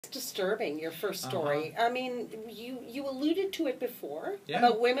Disturbing, your first story. I mean, you alluded to it before Yeah.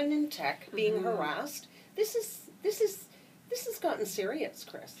 about women in tech being harassed. This has gotten serious,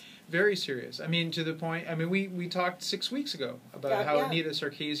 Chris. Very serious. I mean, to the point. I mean, we talked 6 weeks ago about how Anita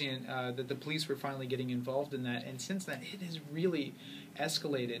Sarkeesian, that the police were finally getting involved in that, and since then it has really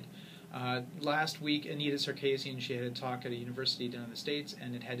escalated. Last week, Anita Sarkeesian, she had a talk at a university down in the States,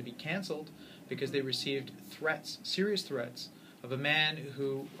 and it had to be canceled because they received threats, serious threats, of a man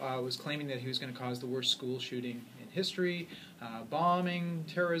who was claiming that he was going to cause the worst school shooting in history, bombing,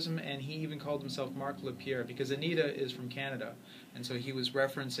 terrorism, and he even called himself Marc Lapierre because Anita is from Canada, and so he was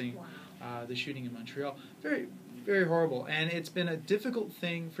referencing the shooting in Montreal. Very, very horrible, and it's been a difficult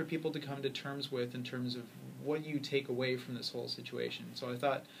thing for people to come to terms with in terms of what you take away from this whole situation. So I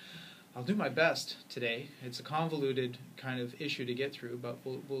thought, I'll do my best today. It's a convoluted kind of issue to get through, but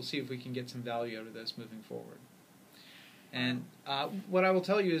we'll see if we can get some value out of this moving forward. And what I will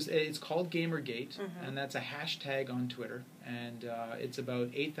tell you is it's called GamerGate, and that's a hashtag on Twitter, and it's about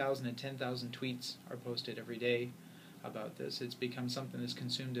 8,000 and 10,000 tweets are posted every day about this. It's become something that's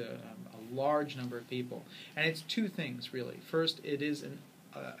consumed a large number of people. And it's two things, really. First, it is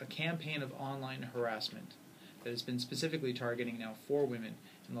a campaign of online harassment that has been specifically targeting now 4 women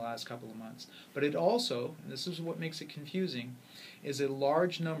in the last couple of months. But it also, and this is what makes it confusing, is a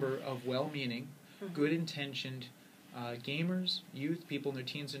large number of well-meaning, good-intentioned gamers, youth, people in their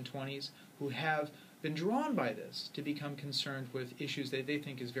teens and 20s, who have been drawn by this to become concerned with issues that they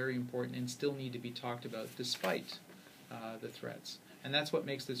think is very important and still need to be talked about despite the threats. And that's what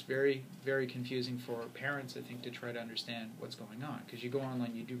makes this very, very confusing for parents, I think, to try to understand what's going on. Because you go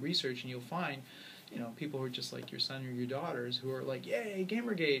online, you do research, and you'll find, you know, people who are just like your son or your daughters who are like, yay,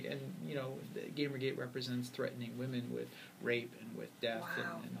 Gamergate, and, you know, Gamergate represents threatening women with rape and with death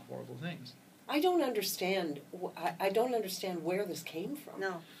and horrible things. I don't understand. I don't understand where this came from.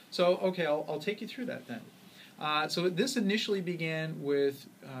 No. So, okay, I'll take you through that then. So this initially began with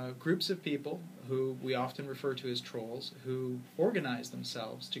groups of people who we often refer to as trolls, who organize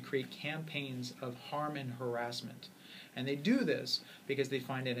themselves to create campaigns of harm and harassment. And they do this because they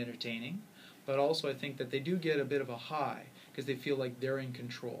find it entertaining, but also I think that they do get a bit of a high because they feel like they're in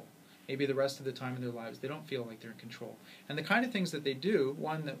control. Maybe the rest of the time in their lives they don't feel like they're in control. And the kind of things that they do,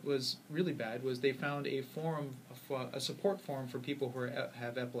 one that was really bad, was they found a forum, a support forum for people who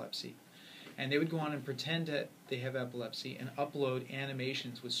have epilepsy. And they would go on and pretend that they have epilepsy and upload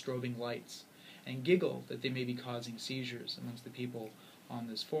animations with strobing lights and giggle that they may be causing seizures amongst the people on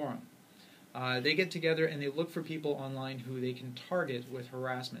this forum. They get together and they look for people online who they can target with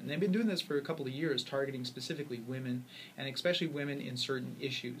harassment. And they've been doing this for a couple of years, targeting specifically women, and especially women in certain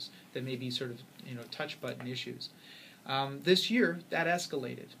issues that may be sort of, you know, touch button issues. This year, that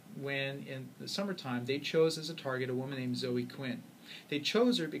escalated when, in the summertime, they chose as a target a woman named Zoe Quinn. They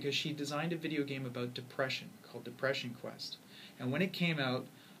chose her because she designed a video game about depression called Depression Quest. And when it came out,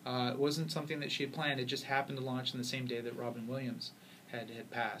 it wasn't something that she had planned. It just happened to launch on the same day that Robin Williams had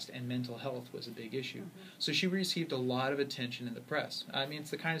passed, and mental health was a big issue. So she received a lot of attention in the press. I mean,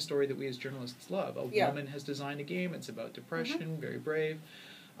 it's the kind of story that we as journalists love. A woman has designed a game, it's about depression, very brave.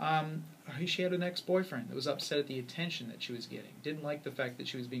 She had an ex-boyfriend that was upset at the attention that she was getting, didn't like the fact that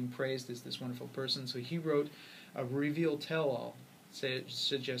she was being praised as this wonderful person, so he wrote a reveal tell-all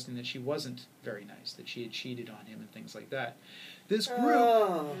suggesting that she wasn't very nice, that she had cheated on him and things like that. This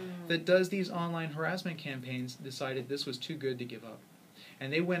group that does these online harassment campaigns decided this was too good to give up.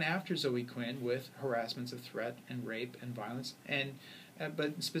 And they went after Zoe Quinn with harassments of threat and rape and violence. And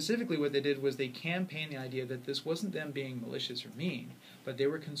but specifically what they did was they campaigned the idea that this wasn't them being malicious or mean, but they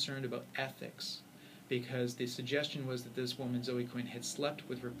were concerned about ethics. Because the suggestion was that this woman, Zoe Quinn, had slept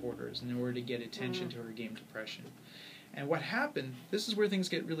with reporters in order to get attention to her game Depression. And what happened, this is where things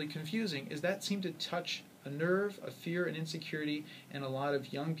get really confusing, is that seemed to touch a nerve, a fear, and insecurity in a lot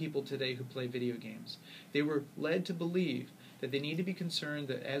of young people today who play video games. They were led to believe that they need to be concerned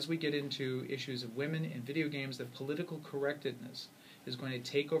that as we get into issues of women in video games, that political correctness is going to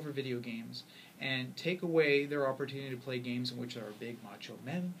take over video games and take away their opportunity to play games in which there are big macho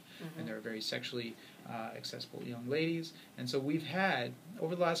men and there are very sexually accessible young ladies. And so we've had,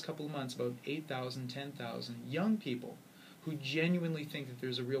 over the last couple of months, about 8,000, 10,000 young people who genuinely think that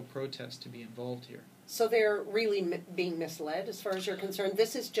there's a real protest to be involved here. So they're really being misled as far as you're concerned.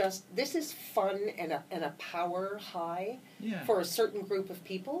 This is fun and a power high for a certain group of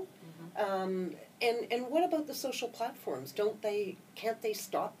people. And what about the social platforms? Can't they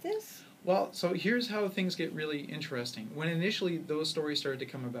stop this? Well, so here's how things get really interesting. When initially those stories started to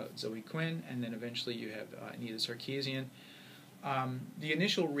come about, Zoe Quinn, and then eventually you have Anita Sarkeesian, the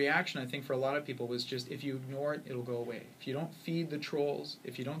initial reaction, I think, for a lot of people was just, if you ignore it, it'll go away. If you don't feed the trolls,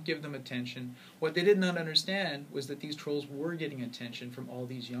 if you don't give them attention, what they did not understand was that these trolls were getting attention from all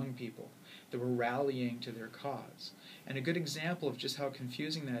these young people that were rallying to their cause. And a good example of just how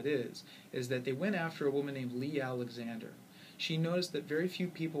confusing that is that they went after a woman named Lee Alexander. She noticed that very few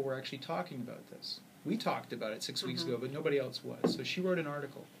people were actually talking about this. We talked about it 6 weeks ago, but nobody else was. So she wrote an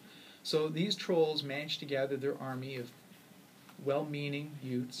article. So these trolls managed to gather their army of well-meaning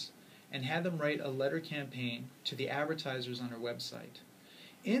youths and had them write a letter campaign to the advertisers on her website.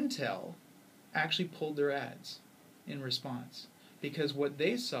 Intel actually pulled their ads in response because what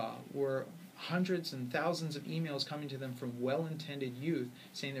they saw were hundreds and thousands of emails coming to them from well-intended youth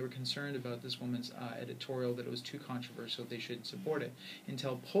saying they were concerned about this woman's editorial, that it was too controversial, they should support it.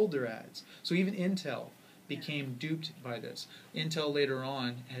 Intel pulled their ads. So even Intel became duped by this. Intel later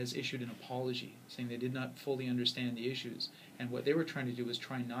on has issued an apology saying they did not fully understand the issues, and what they were trying to do was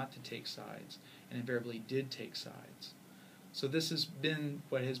try not to take sides, and invariably did take sides. So this has been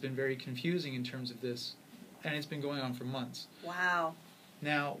what has been very confusing in terms of this, and it's been going on for months. Wow.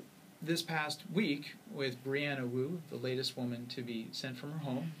 Now, this past week, with Brianna Wu, the latest woman to be sent from her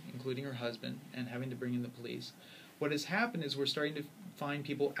home, including her husband, and having to bring in the police, what has happened is we're starting to find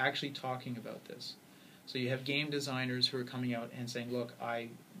people actually talking about this. So you have game designers who are coming out and saying, look, I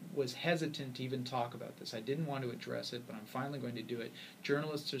was hesitant to even talk about this. I didn't want to address it, but I'm finally going to do it.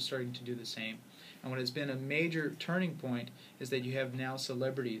 Journalists are starting to do the same. And what has been a major turning point is that you have now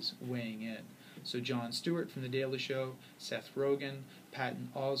celebrities weighing in. So Jon Stewart from The Daily Show, Seth Rogen, Patton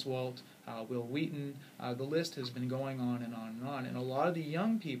Oswalt, Will Wheaton, the list has been going on and on and on. And a lot of the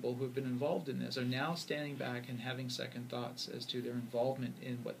young people who have been involved in this are now standing back and having second thoughts as to their involvement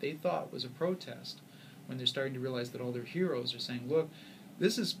in what they thought was a protest, when they're starting to realize that all their heroes are saying, look,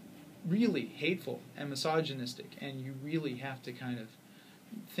 this is really hateful and misogynistic, and you really have to kind of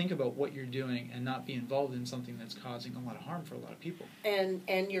think about what you're doing and not be involved in something that's causing a lot of harm for a lot of people. And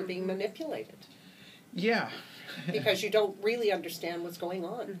you're being manipulated. Yeah. Because you don't really understand what's going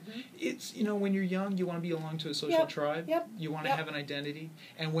on. It's, you know, when you're young, you want to belong to a social tribe. You want to have an identity.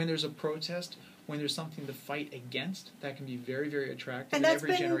 And when there's a protest, when there's something to fight against, that can be very, very attractive. And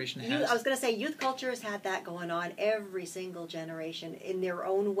every generation has. I was going to say, youth culture has had that going on every single generation in their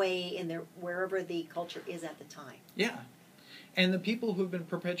own way, in their wherever the culture is at the time. Yeah. And the people who've been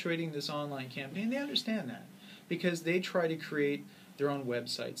perpetuating this online campaign, they understand that. Because they try to create their own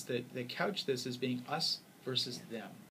websites that couch this as being us versus them.